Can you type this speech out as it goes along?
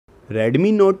Redmi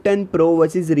Note 10 Pro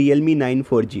versus Realme 9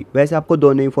 4G। वैसे आपको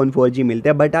दोनों ही फ़ोन 4G मिलते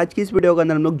हैं, बट आज की इस वीडियो के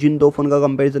अंदर हम लोग जिन दो फ़ोन का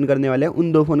कंपैरिजन करने वाले हैं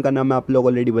उन दो फ़ोन का नाम मैं आप लोगों को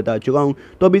ऑलरेडी बता चुका हूं,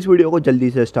 तो अब इस वीडियो को जल्दी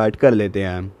से स्टार्ट कर लेते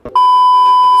हैं।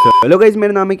 हेलो गाइस,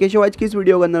 मेरा नाम है केशव। आज की इस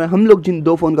वीडियो के अंदर हम लोग जिन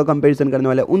दो फोन का कंपैरिजन करने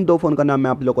वाले हैं उन दो फोन का नाम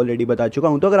मैं आप लोगों को ऑलरेडी बता चुका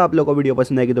हूं। तो अगर आप लोगों को वीडियो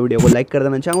पसंद आएगी तो वीडियो को लाइक कर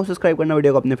देना, चैनल को सब्सक्राइब करना,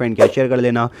 वीडियो को अपने फ्रेंड के साथ शेयर कर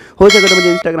लेना, हो सके तो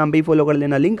मुझे इंस्टाग्राम पे ही फॉलो कर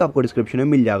लेना, लिंक आपको डिस्क्रिप्शन में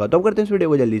मिल जाएगा। तो अब करते हैं इस वीडियो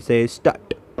को जल्दी से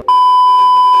स्टार्ट।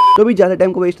 तो अभी ज़्यादा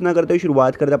टाइम को वेस्ट ना करते हुए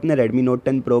शुरुआत करते हैं अपने Redmi Note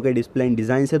 10 Pro के डिस्प्ले एंड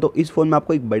डिज़ाइन से। तो इस फोन में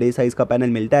आपको एक बड़े साइज़ का पैनल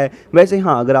मिलता है। वैसे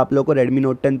हाँ, अगर आप लोग को Redmi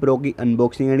Note 10 Pro की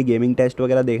अनबॉक्सिंग एंड गेमिंग टेस्ट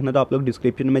वगैरह देखना तो आप लोग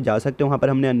डिस्क्रिप्शन में जा सकते हो, वहाँ पर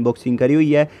हमने अनबॉक्सिंग करी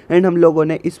हुई है एंड हम लोगों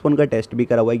ने इस फोन का टेस्ट भी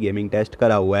करा हुआ है, गेमिंग टेस्ट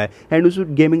करा हुआ है। एंड उस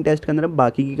गेमिंग टेस्ट के अंदर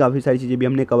बाकी की काफ़ी सारी चीज़ें भी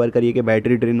हमने कवर करी है कि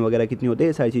बैटरी ड्रेन वगैरह कितनी होती है,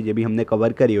 ये सारी चीज़ें भी हमने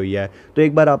कवर करी हुई है। तो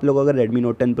एक बार आप लोग अगर Redmi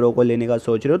Note 10 Pro को लेने का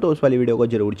सोच रहे हो तो उस वाली वीडियो को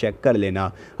जरूर चेक कर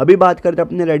लेना। अभी बात करते हैं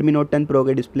अपने Redmi Note 10 Pro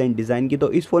के डिस्प्ले एंड डिज़ाइन की।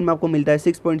 तो इस फोन में आपको मिलता है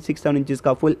 6.67 इंचेस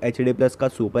का फुल HD प्लस का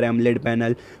सुपर एमोलेड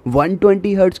पैनल,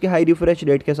 120 हर्ट्ज के हाई रिफ्रेश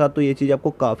रेट के साथ। तो ये चीज़ आपको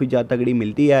काफ़ी ज़्यादा तगड़ी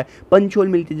मिलती है। पंच होल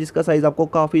मिलती है जिसका साइज़ आपको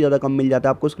काफ़ी ज़्यादा कम मिल जाता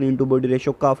है। आपको स्क्रीन टू बॉडी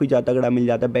रेशो काफ़ी ज़्यादा तगड़ा मिल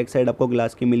जाता है। बैक साइड आपको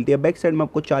ग्लास की मिलती है। बैक साइड में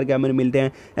आपको 4 कैमरे मिलते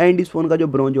हैं एंड इस फोन का जो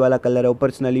ब्रॉन्ज वाला कलर है वो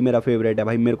पर्सनली मेरा फेवरेट है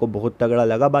भाई, मेरे को बहुत तगड़ा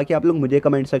लगा। बाकी आप लोग मुझे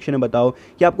कमेंट सेक्शन में बताओ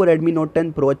कि आपको Redmi Note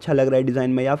 10 Pro अच्छा लग रहा है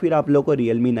डिज़ाइन में, या फिर आप लोग को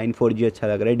Realme 9 4G अच्छा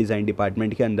लग रहा है डिज़ाइन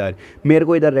डिपार्टमेंट के अंदर। मेरे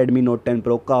को इधर Redmi Note 10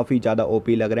 Pro काफ़ी ज़्यादा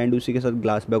ओपी लग रहा है एंड उसी के साथ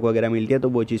ग्लास बैक वगैरह मिलती है, तो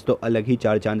वो चीज़ तो अलग ही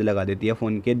चार चांद लगा देती है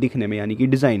फ़ोन के दिखने में, यानी कि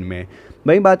डिज़ाइन में।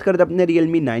 वहीं बात करते हैं अपने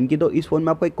Realme 9 की। तो इस फोन में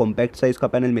आपको एक कॉम्पैक्ट साइज़ का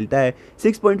पैनल मिलता है,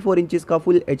 6.4 इंचेस का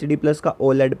फुल HD प्लस का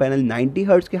OLED पैनल, 90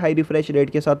 हर्ट्ज के हाई रिफ्रेश रेट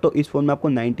के साथ। तो इस फोन में आपको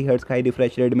 90 हर्ट्ज का हाई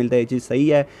रिफ्रेश रेट मिलता है, ये चीज़ सही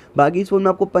है। बाकी इस फोन में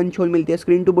आपको पंच होल मिलती है।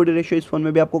 स्क्रीन टू बॉडी रेशियो इस फोन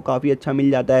में भी आपको काफ़ी अच्छा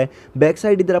मिल जाता है। बैक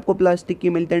साइड इधर आपको प्लास्टिक की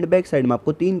मिलते हैं एंड बैक साइड में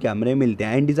आपको 3 कैमरे मिलते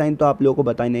हैं। एंड डिज़ाइन तो आप लोगों को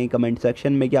बताए नहीं कमेंट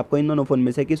सेक्शन में कि आपको इन दोनों फोन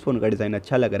में से किस फोन का डिज़ाइन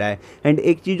अच्छा लग रहा है। एंड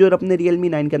एक चीज़ और, अपने Realme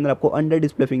 9 के अंदर आपको अंडर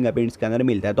डिस्प्ले फिंगरप्रिंट स्कैनर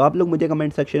मिलता है। तो आप लोग मुझे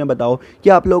कमेंट सेक्शन में बताओ कि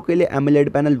आप लोगों के लिए एमोलेड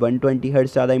पैनल 120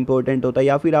 हर्ट्ज ज़्यादा इंपॉर्टेंट होता है,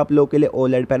 या फिर आप लोगों के लिए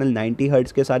OLED पैनल 90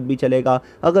 हर्ट्ज के साथ भी चलेगा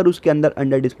अगर उसके अंदर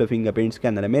अंडर डिस्प्ले फिंगरप्रिंट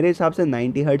स्कैनर है। मेरे हिसाब से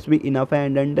 90 हर्ट्ज भी इनफ है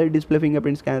and under display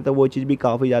fingerprint scanner तो वो चीज़ भी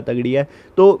काफ़ी ज़्यादा तगड़ी है।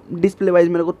 तो डिस्प्ले वाइज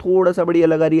मेरे को थोड़ा सा बढ़िया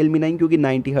लगा Realme 9, क्योंकि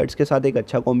 90 हर्ट्ज के साथ एक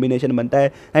अच्छा कॉम्बिनेशन बनता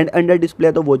है एंड अंडर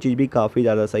डिस्प्ले तो वो चीज़ भी काफ़ी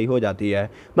ज़्यादा सही हो जाती है।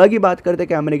 बाकी बात करते हैं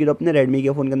कैमरे की। तो अपने Redmi के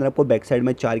फ़ोन के अंदर आपको बैक साइड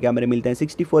में 4 कैमरे मिलते हैं,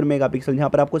 64 मेगापिक्सल, जहाँ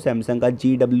पर आपको सैमसंग का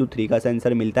GW3 का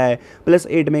सेंसर मिलता है, plus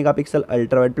 8 megapixel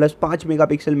ultra wide, plus 5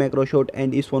 megapixel macro shot.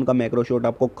 And इस फोन का मैक्रो शॉट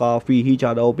आपको काफ़ी ही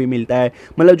ज़्यादा ओपी मिलता है,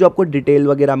 मतलब जो आपको डिटेल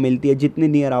वगैरह मिलती है जितनी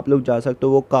नियर आप लोग जा सकते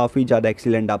हो वो काफ़ी ज़्यादा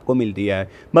एक्सीलेंट आपको मिलती है।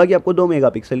 बाकी आपको 2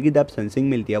 मेगापिक्सल की डेप्थ सेंसिंग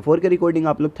मिलती है। 4K रिकॉर्डिंग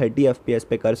आप लोग 30 FPS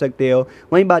पे कर सकते हो।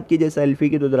 वहीं बात कीजिए सेल्फी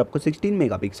की तो उधर आपको 16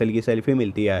 मेगापिक्सल की सेल्फी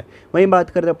मिलती है। वहीं बात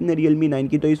करते हैं अपने Realme 9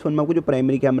 की। तो इस फोन में आपको जो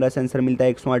प्राइमरी कैमरा सेंसर मिलता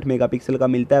है 108 मेगापिक्सल का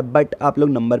मिलता है, बट आप लोग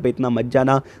नंबर पे इतना मत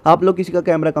जाना, आप लोग किसी का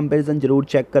कैमरा कंपैरिजन जरूर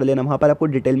चेक कर लेना, वहाँ पर आपको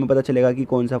डिटेल में पता चलेगा कि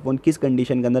कौन सा फोन किस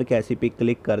कंडीशन के अंदर कैसी पिक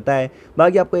क्लिक करता है।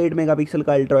 बाकी आपको 8 मेगापिक्सल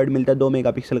का अल्ट्रा वाइड मिलता है, 2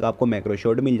 मेगापिक्सल का आपको मैक्रो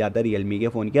शॉट मिल जाता है Realme के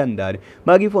फ़ोन के अंदर।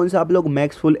 बाकी फ़ोन से आप लोग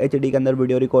मैक्स फुल HD के अंदर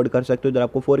वीडियो रिकॉर्ड कर सकते हो, इधर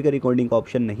आपको 4K रिकॉर्डिंग का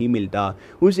ऑप्शन नहीं मिलता।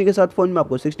 उसी के साथ फ़ोन में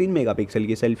आपको 16 मेगापिक्सल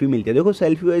की सेल्फी मिलती है। देखो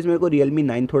सेल्फी वाइज मेरे को Realme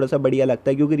 9 थोड़ा सा बढ़िया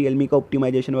लगता है, क्योंकि Realme का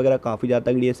ऑप्टिमाइजेशन वगैरह काफ़ी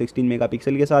ज़्यादा तगड़ी है 16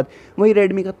 मेगापिक्सल के साथ। वहीं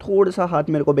Redmi का थोड़ा सा हाथ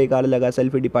मेरे को बेकार लगा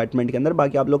सेल्फी डिपार्टमेंट के अंदर।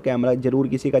 बाकी आप लोग कैमरा जरूर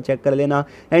किसी का चेक कर लेना।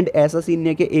 एंड ऐसा सीन नहीं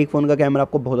है कि एक फ़ोन का कैमरा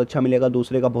आपको बहुत अच्छा मिलेगा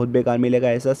दूसरे का बहुत बेकार मिलेगा,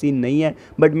 ऐसा सीन नहीं है।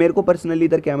 बट मेरे को पर्सनली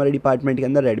इधर कैमरा डिपार्टमेंट के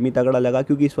अंदर Redmi तगड़ा लगा,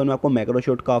 क्योंकि इस फोन में आपको मैक्रो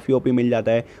शॉट काफ़ी ओपी मिल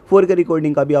जाता है, 4K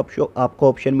रिकॉर्डिंग का भी आपको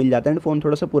ऑप्शन मिल जाता है। एंड फोन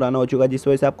थोड़ा सा पुराना हो चुका है जिस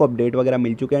वजह से आपको अपडेट वगैरह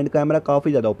मिल चुके हैं एंड कैमरा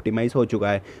काफ़ी ज़्यादा ऑप्टिमाइज हो चुका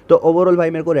है। तो ओवरऑल भाई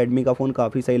मेरे को Redmi का फ़ोन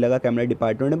काफ़ी सही लगा कैमरा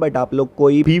डिपार्टमेंट में। बट आप लोग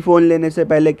कोई भी फ़ोन लेने से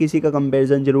पहले किसी का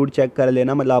कंपेरिजन जरूर चेक कर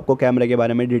लेना, मतलब आपको कैमरे के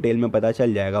बारे में डिटेल में पता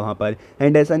चल जाएगा वहाँ पर।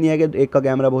 एंड ऐसा नहीं है कि एक का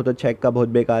कैमरा बहुत अच्छा एक का बहुत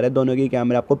बेकार है, दोनों की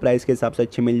कैमरा आपको प्राइस के हिसाब से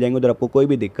अच्छे मिल जाएंगे, उधर आपको कोई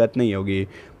भी दिक्कत नहीं होगी।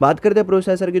 बात करते हैं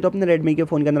प्रोसेसर की। तो अपने Redmi के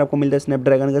फ़ोन के अंदर आपको मिलता है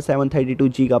स्नैपड्रैगन का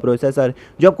 732G का प्रोसेसर,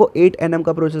 जो आपको 8nm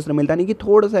का प्रोसेसर मिलता है, नहीं कि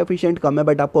थोड़ा सा एफिशिएंट कम है,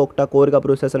 बट आपको ऑक्टा कोर का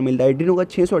प्रोसेसर मिलता है। Adreno का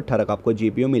 618 का आपको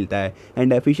GPU मिलता है।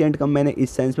 एंड एफिशिएंट कम मैंने इस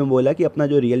सेंस में बोला कि अपना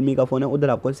जो Realme का फ़ोन है उधर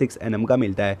आपको 6nm का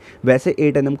मिलता है। वैसे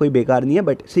 8nm कोई बेकार नहीं है,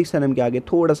 बट 6nm के आगे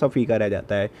थोड़ा सा फीका रह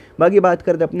जाता है। बाकी बात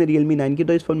करते हैं अपने Realme 9 की।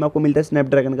 तो इस फोन में आपको मिलता है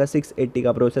स्नैपड्रैगन का 680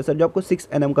 का प्रोसेसर, जो आपको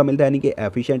 6nm का मिलता है, यानी कि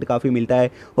एफिशिएंट काफ़ी मिलता है।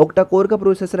 ऑक्टा कोर का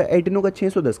प्रोसेसर है, Adreno का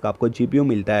 610 का आपको GPU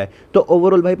मिलता है। तो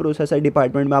ओवरऑल भाई प्रोसेसर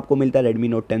डिपार्टमेंट में आपको मिलता है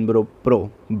Redmi Note 10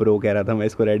 Pro कह रहा था मैं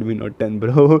इसको, Redmi Note 10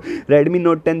 Pro Redmi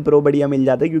Note 10 Pro बढ़िया मिल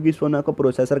जाता है, क्योंकि इस फोन का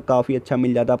प्रोसेसर काफ़ी अच्छा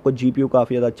मिल जाता है, आपको GPU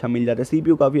काफ़ी ज़्यादा अच्छा मिल जाता है,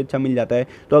 CPU काफ़ी अच्छा मिल जाता है।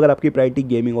 तो अगर आपकी प्रायोरिटी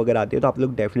गेमिंग वगैरह आती है तो आप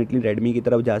लोग डेफिनेटली Redmi की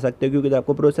तरफ जा सकते हो, क्योंकि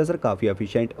आपको प्रोसेसर काफ़ी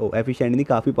एफिशिएंट नहीं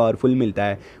काफ़ी पावरफुल मिलता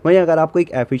है। वहीं अगर आपको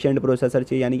एक एफिशिएंट प्रोसेसर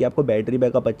चाहिए, यानी कि आपको बैटरी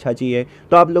बैकअप अच्छा चाहिए,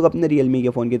 तो आप लोग अपने Realme के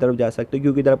फ़ोन की तरफ तरफ जा सकते हो,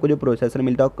 क्योंकि इधर आपको जो प्रोसेसर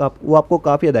मिलता है वो आपको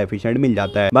काफी ज्यादा एफिशिएंट मिल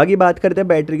जाता है। बाकी बात करते हैं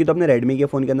बैटरी की, तो अपने रेडमी के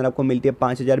फोन के अंदर आपको मिलती है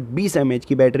 5020 mAh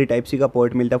की बैटरी, टाइप सी का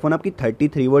पोर्ट मिलता है। फोन आपकी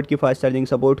 33 वोट की फास्ट चार्जिंग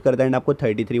सपोर्ट करता है एंड आपको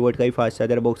 33 वोट का ही फास्ट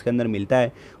चार्जर बॉक्स के अंदर मिलता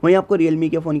है। वहीं आपको रियलमी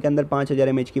के फोन के अंदर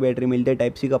 5000 mAh की बैटरी मिलती है,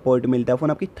 टाइप सी का पोर्ट मिलता है।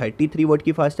 फोन आपकी 33 वोट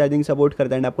की फास्ट चार्जिंग सपोर्ट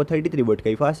करता है एंड आपको 33 वोट का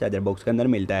ही फास्ट चार्जर बॉक्स के अंदर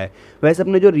मिलता है। वैसे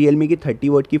अपने जो रियलमी की 30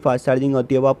 वोट की फास्ट चार्जिंग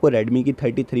होती है वो आपको रेडमी की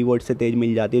 33 वोट से तेज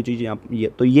मिल जाती है,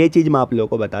 तो ये चीज मैं आप लोगों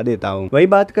को बता देता हूँ। वही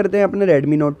बात करते हैं अपने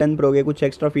Redmi Note 10 Pro के कुछ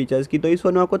एक्स्ट्रा फीचर्स की, तो इस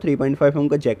फोन में आपको 3.5mm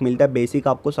का जैक मिलता है, बेसिक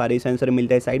आपको सारे सेंसर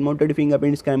मिलता है, साइड माउंटेड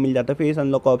फिंगरप्रिंट स्कैनर मिल जाता है, फेस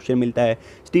अनलॉक का ऑप्शन मिलता है,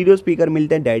 स्टीरियो स्पीकर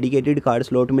मिलते हैं, डेडिकेटेड कार्ड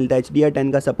स्लॉट मिलता है,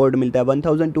 HDR10 का सपोर्ट मिलता है,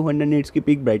 1200 निट्स की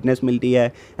पीक ब्राइटनेस मिलती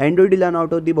है, Android 11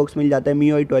 out of the box मिल जाता है,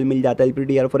 MIUI 12 मिल जाता है,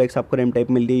 LPDDR4X आपको रैम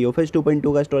टाइप मिलती है, UFS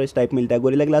 2.2 का स्टोरेज टाइप मिलता है,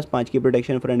 गोरिल्ला ग्लास 5 की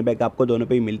प्रोटेक्शन फ्रंट बैक आपको दोनों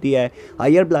पे ही मिलती है,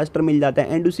 IR ब्लास्टर मिल जाता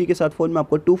है एंड उसी के साथ फोन में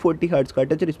आपको 240 हर्ट्ज का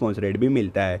टच रिस्पॉन्स रेट भी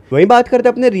मिलता है। वहीं बात करते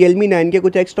हैं अपने Realme 9 के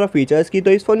कुछ एक्स्ट्रा फीचर्स की,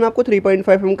 तो इस फोन में आपको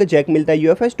 3.5mm का जैक मिलता है,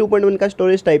 UFS 2.1 का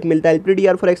स्टोरेज टाइप मिलता है,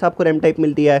 LPDDR4X आपको रैम टाइप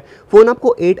मिलती है, फोन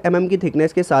आपको 8mm की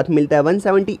थिकनेस के साथ मिलता है,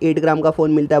 178 ग्राम का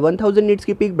फोन मिलता है, 1000 निट्स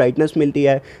की पीक ब्राइटनेस मिलती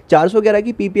है, 411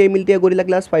 की PPI मिलती है, गोरिल्ला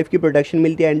ग्लास 5 की प्रोटेक्शन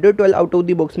मिलती है, Android 12 out of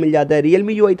the box मिल जाता है,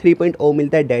 Realme UI 3.0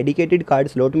 मिलता है, डेडिकेटेड कार्ड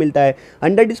स्लॉट मिलता है,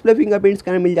 अंडर डिस्प्ले फिंगरप्रिंट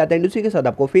स्कैनर मिल जाता है एंड उसी के साथ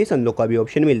आपको फेस अनलॉक का भी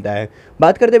ऑप्शन मिलता है।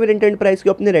 बात करते हैं वेरिएंट प्राइस की,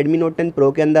 अपने Redmi Note 10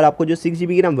 Pro के अंदर आपको जो 6GB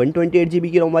की रैम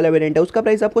 128GB की रोम वाला वेरिएंट है उसका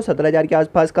प्राइस आपको 17000 के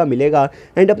आसपास का मिलेगा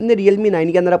एंड अपने Realme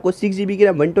 9 के अंदर आपको 6GB की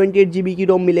रैम 128GB की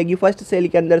रोम मिलेगी फर्स्ट सेल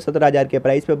के अंदर 17000 के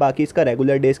प्राइस पे। बाकी इसका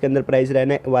रेगुलर डेज के अंदर प्राइस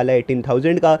रहने वाला है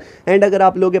 18000 का एंड अगर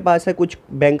आप लोगों के पास है कुछ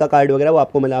बैंक का कार्ड वगैरह वो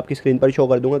आपको मतलब आपकी स्क्रीन पर शो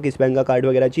कर दूंगा किस बैंक का कार्ड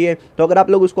वगैरह चाहिए, तो अगर आप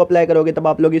लोग उसको अप्लाई करोगे तब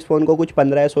आप लोग इस फोन को कुछ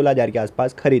 15 या 16000 के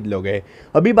आसपास खरीद लोगे।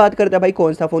 अभी बात करते हैं भाई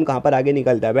कौन सा फोन कहाँ पर आगे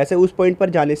निकलता है। वैसे उस पॉइंट पर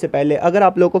जाने से पहले अगर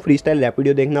आप लोगों को फ्री स्टाइल रैप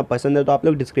वीडियो देखना पसंद है तो आप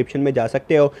लोग डिस्क्रिप्शन में जा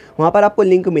सकते हो, वहाँ पर आपको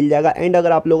लिंक मिल जाएगा एंड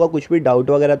अगर आप लोगों का कुछ भी डाउट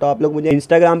वगैरह तो आप लोग मुझे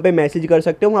इंस्टाग्राम पे मैसेज कर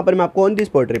सकते हो, वहाँ पर मैं आपको ऑन दी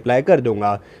स्पॉट रिप्लाई कर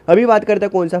दूंगा। अभी बात करते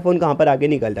हैं कौन सा फोन कहाँ पर आगे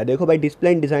निकलता है। देखो भाई डिस्प्ले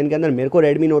एंड डिजाइन के अंदर मेरे को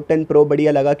Redmi Note 10 Pro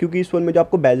बढ़िया लगा, क्योंकि इस फोन में जो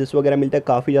आपको बेजल्स वगैरह मिलते हैं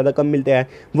काफी ज्यादा कम मिलते हैं,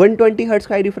 120 हर्ट्ज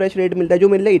का रिफ्रेश रेट मिलता है जो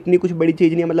मेरे लिए इतनी कुछ बड़ी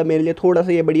चीज नहीं है, मतलब मेरे लिए थोड़ा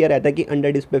सा ये बढ़िया रहता है कि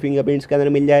अंडर डिस्प्ले फिंगरप्रिंट्स के अंदर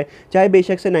मिल जाए, चाहे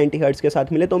बेशक से 90 हर्ट्ज के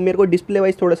साथ मिले, तो मेरे को डिस्प्ले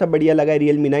वाइज थोड़ा सा बढ़िया लगा है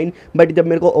Realme 9। बट जब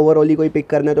मेरे को ओवरऑल ही कोई पिक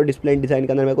करना है तो डिस्प्ले एंड डिजाइन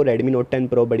के अंदर मेरे को Redmi Note 10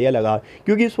 Pro बढ़िया लगा,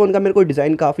 क्योंकि इस फोन का मेरे को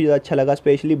डिजाइन काफी ज्यादा अच्छा लगा,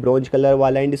 स्पेशली ब्रॉन्ज कलर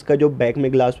वाला एंड इसका जो बैक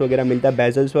में ग्लास वगैरह मिलता है,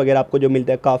 बेजल्स वगैरह आपको जो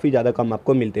मिलता है काफी ज्यादा कम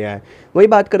आपको मिलते हैं। वही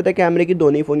बात करते हैं कैमरे की,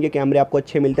 दोनों ही फोन के कैमरे आपको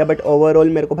अच्छे मिलते हैं, बट ओवरऑल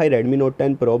मेरे को भाई Redmi Note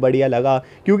 10 Pro बढ़िया लगा,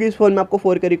 क्योंकि इस फोन में आपको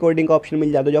 4K रिकॉर्डिंग का ऑप्शन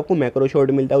मिल जाता है, जो आपको मैक्रो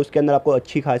शॉट मिलता है उसके अंदर आपको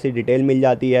अच्छी खासी डिटेल मिल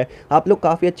जाती है, आप लोग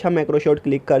काफी अच्छा मैक्रो शॉट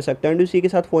क्लिक कर सकते हैं एंड उसी के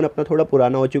साथ फोन अपना थोड़ा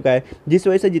पुराना हो चुका है, जिस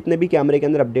वजह से जितने भी कैमरे के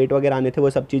अंदर अपडेट वगैरह आने थे वो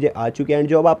सब चीजें आ चुकी हैं एंड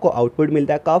जो अब आपको आउटपुट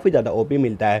मिलता है काफी ज्यादा ओपी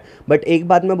मिलता है। बट एक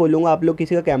बात मैं बोलूंगा, आप लोग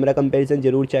किसी का कैमरा कंपैरिजन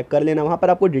जरूर चेक कर लेना, वहां पर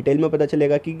आपको डिटेल में पता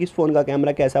चलेगा कि किस फोन का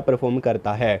कैमरा कैसा परफॉर्म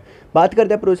करता है। बात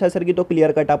करते हैं प्रोसेसर की, तो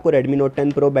क्लियर कट आपको Redmi Note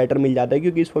 10 Pro बेटर मिल जाता है,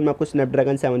 क्योंकि इस फोन में आपको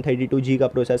स्नैपड्रैगन 732G का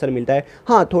प्रोसेसर मिलता है।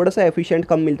 हाँ थोड़ा सा एफिशिएंट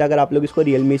कम मिलता है, अगर आप लोग इसको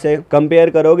Realme से कंपेयर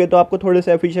करोगे तो आपको थोड़ा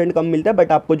सा एफिशिएंट कम मिलता है,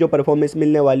 बट आपको जो परफॉर्मेंस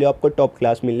मिलने वाली है आपको टॉप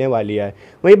क्लास मिलने वाली है।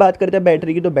 वही बात करते हैं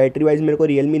बैटरी की, तो बैटरी वाइज मेरे को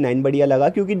Realme 9 बढ़िया लगा,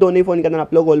 क्योंकि दोनों ही फोन के अंदर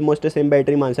आप लोग ऑलमोस्ट सेम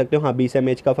बैटरी मान सकते हो, हाँ 20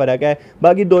 mAh का फर्क है।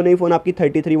 बाकी दोनों ही फोन आपकी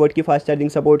 33 वोट की फास्ट चार्जिंग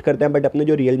सपोर्ट करते हैं, बट अपने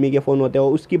जो Realme के फोन होते हैं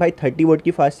उसकी भाई 30 वोट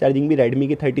की फास्ट चार्जिंग भी Redmi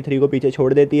की 33 को पीछे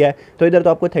छोड़ देती है, तो इधर तो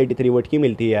आपको 33 वोट की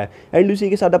मिलती है एंड उसी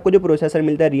के साथ आपको जो प्रोसेसर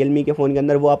मिलता है Realme के फोन के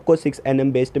अंदर वो आपको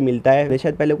 6nm बेस्ड मिलता है। मैं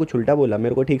शायद पहले कुछ उल्टा बोला,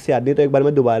 मेरे को ठीक से याद नहीं, तो एक बार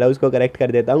मैं दोबारा उसको करेक्ट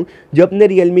कर देता हूँ। जो अपने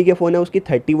Realme के फोन है उसकी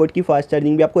 30 वोट की फास्ट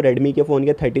चार्जिंग भी आपको Redmi के फोन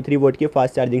के 33 वोट की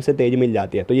फास्ट चार्जिंग से तेज मिल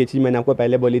जाती है, तो ये चीज़ मैंने आपको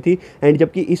पहले बोली थी एंड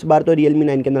जबकि इस बार तो Realme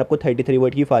 9 के अंदर आपको 33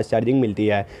 वोट की फास्ट चार्जिंग मिलती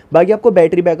है। बाकी आपको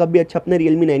बैटरी बैकअप भी अच्छा अपने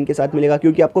Realme 9 के साथ मिलेगा,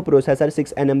 क्योंकि आपको प्रोसेसर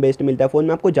 6nm बेस्ड मिलता है, फोन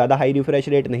में आपको ज़्यादा हाई रिफ्रेश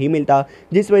रेट नहीं मिलता,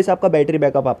 जिस वजह से आपका बैटरी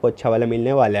बैकअप आपको अच्छा वाला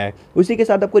मिलने वाला है। उसी के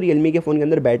साथ आपको Realme के फोन के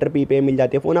अंदर बेटर PPI मिल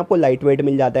जाती है, फोन आपको लाइट वेट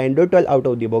मिल जाता है, Android 12 out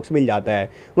of the box मिल जाता है।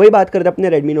 वही बात करते हैं अपने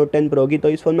Redmi Note 10 Pro की, तो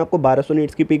इस फोन में आपको 1200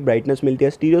 निट्स की पीक ब्राइटनेस मिलती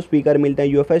है, स्टीरियो स्पीकर मिलता है,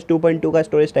 UFS 2.2 का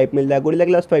स्टोरेज टाइप मिलता है, गोरिल्ला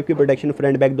ग्लास 5 की प्रोटेक्शन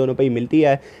फ्रंट बैक दोनों पे ही मिलती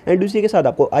है एंड उसी के साथ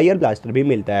आपको IR ब्लास्टर भी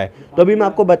मिलता है। तो अभी मैं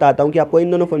आपको बताता हूँ कि आपको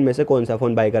इन दोनों फोन में से कौन सा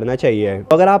फोन बाय करना चाहिए।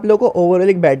 तो अगर आप लोगों को ओवरऑल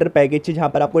एक बेटर पैकेज चाहिए, जहाँ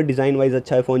पर आपको डिजाइन वाइज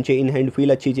अच्छा है फोन चाहिए, इन हैंड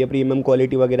फील अच्छी चाहिए, प्रीमियम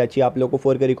क्वालिटी वगैरह चाहिए, आप लोग को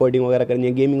 4K रिकॉर्डिंग वगैरह करनी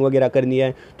है, गेमिंग वगैरह करनी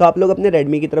है, तो आप लोग अपने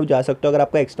Redmi की तरफ जा सकते हो। अगर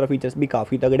आपको एक्स्ट्रा फीचर्स भी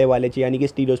काफ़ी तगड़े वाले चाहिए, यानी कि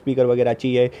स्टीरियो स्पीकर वगैरह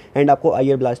चाहिए एंड आपको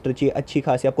IR ब्लास्टर चाहिए, अच्छी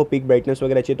खासी आपको पिक ब्राइटनेस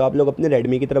वगैरह चाहिए, तो आप लोग अपने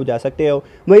Redmi की तरफ जा सकते हो।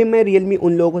 वहीं मैं Realme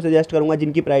उन लोगों को सजेस्ट करूँगा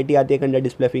जिनकी प्रायोरिटी आती है अंडर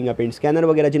डिस्प्ले फिंगरप्रिंट स्कैनर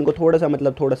वगैरह, जिनको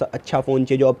थोड़ा सा अच्छा फोन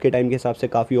चाहिए जो आपके टाइम के हिसाब से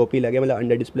काफ़ी ओपी लगे, मतलब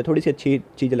अंडर डिस्प्ले थोड़ी सी अच्छी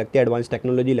चीज़ लगती है, एडवांस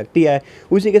टेक्नोलॉजी लगती है।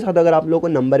 उसी के साथ अगर आप लोगों को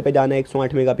नंबर पे जाना है,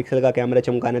 108 मेगापिक्सल का कैमरा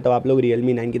चमकाना है, तो आप लोग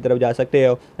Realme 9 की तरफ जा सकते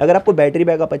हो। अगर आपको बैटरी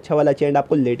बैकअप अच्छा वाला चाहिए एंड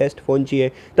आपको लेटेस्ट फोन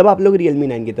चाहिए तब आप लोग Realme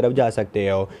 9 की तरफ जा सकते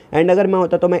हो। एंड अगर मैं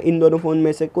होता तो मैं इन दोनों फ़ोन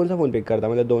में से कौन सा फ़ोन पिक करता,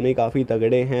 मतलब दोनों ही काफ़ी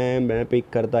तगड़े हैं। मैं पिक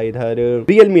करता इधर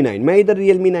Realme 9, मैं इधर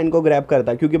Realme 9 को ग्रैब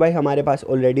करता क्योंकि भाई हमारे पास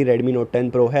ऑलरेडी Redmi Note 10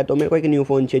 Pro है, तो मेरे को एक न्यू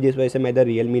फ़ोन चाहिए, जिस वजह से मैं इधर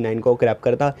Realme 9 को ग्रैब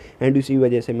करता। एंड उसी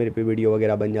वजह से मेरे पे वीडियो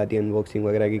वगैरह बन जाती है, अनबॉक्सिंग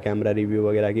वगैरह की, कैमरा रिव्यू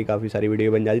वगैरह की काफ़ी सारी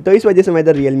वीडियो बन जाती, तो इस वजह से मैं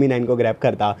इधर Realme 9 को ग्रैब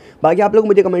करता। बाकी आप लोग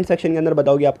मुझे कमेंट सेक्शन के अंदर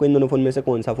बताओ कि आपको इन दोनों फ़ोन में से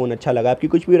कौन सा फ़ोन अच्छा लगा, आपकी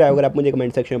कुछ भी राय अगर आप मुझे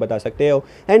कमेंट सेक्शन में बता सकते हो।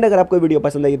 एंड अगर आपको वीडियो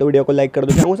पसंद आई तो वीडियो को लाइक कर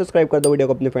दो, चैनल को सब्सक्राइब कर दो, वीडियो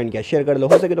को अपने फ्रेंड के शेयर कर दो,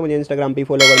 हो सके तो मुझे इंस्टाग्राम पे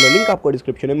फॉलो कर लो, लिंक आपको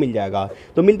डिस्क्रिप्शन में मिल जाएगा।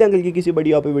 तो मिलते हैं कल की किसी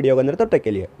बड़ी वीडियो के अंदर, तब तक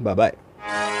के लिए बाय बाय।